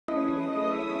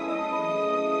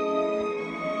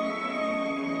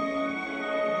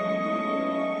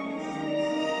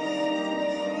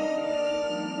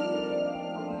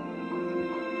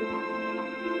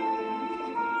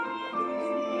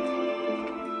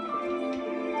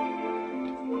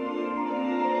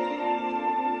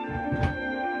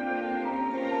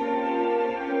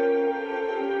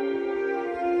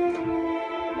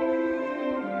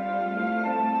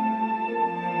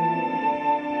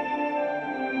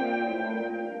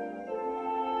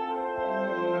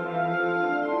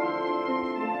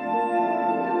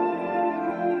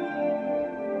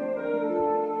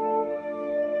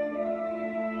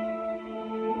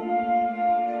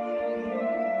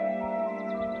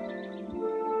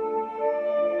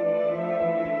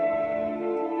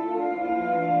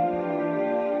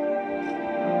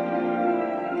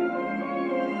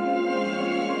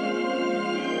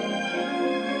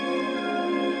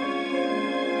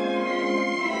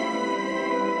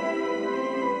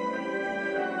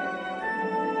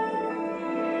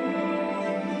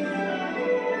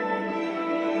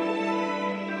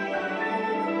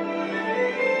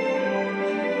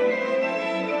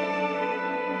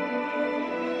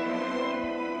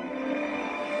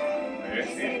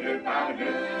c'est deux par deux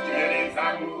que les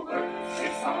amoureux se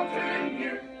sentent le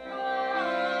mieux.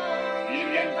 Ils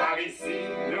viennent par ici,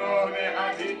 nous on est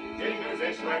ravis qu'ils nous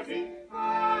aient choisis.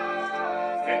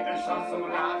 Cette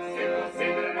chanson-là, c'est pour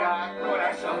ces deux-là qu'on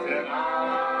la chantera.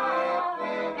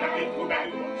 Car les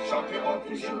troubadours chanteront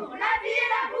toujours la vie et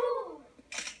l'amour.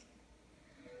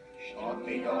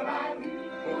 Chanter dans la rue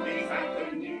pour des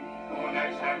inconnus qu'on n'a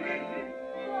jamais vus.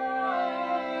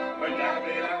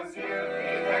 Regardez leurs yeux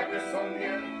et faire de son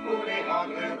mieux pour les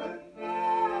rendre heureux.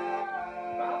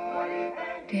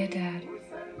 Dear Dad,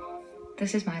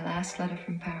 this is my last letter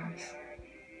from Paris.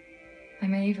 I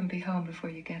may even be home before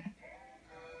you get it.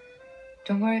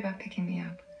 Don't worry about picking me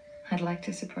up. I'd like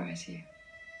to surprise you.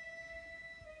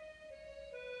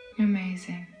 You're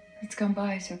amazing. It's gone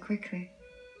by so quickly.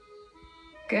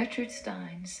 Gertrude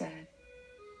Stein said,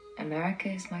 "America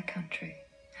is my country,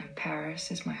 and Paris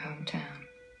is my hometown."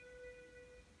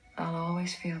 I'll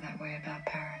always feel that way about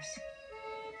Paris.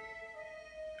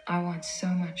 I want so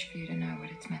much for you to know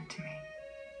what it's meant to me.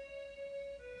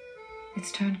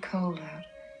 It's turned cold out,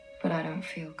 but I don't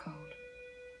feel cold.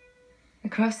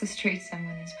 Across the street,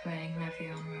 someone is playing La Vie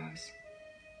en Rose.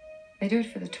 They do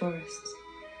it for the tourists,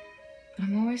 but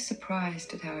I'm always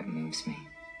surprised at how it moves me.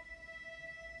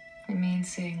 It means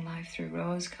seeing life through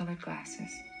rose-colored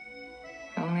glasses.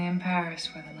 Only in Paris,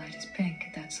 where the light is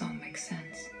pink, that song makes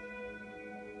sense.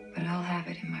 But I'll have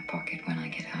it in my pocket when I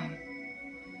get home.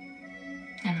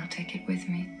 And I'll take it with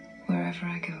me wherever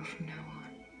I go from now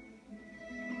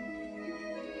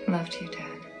on. Love to you,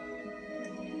 Dad.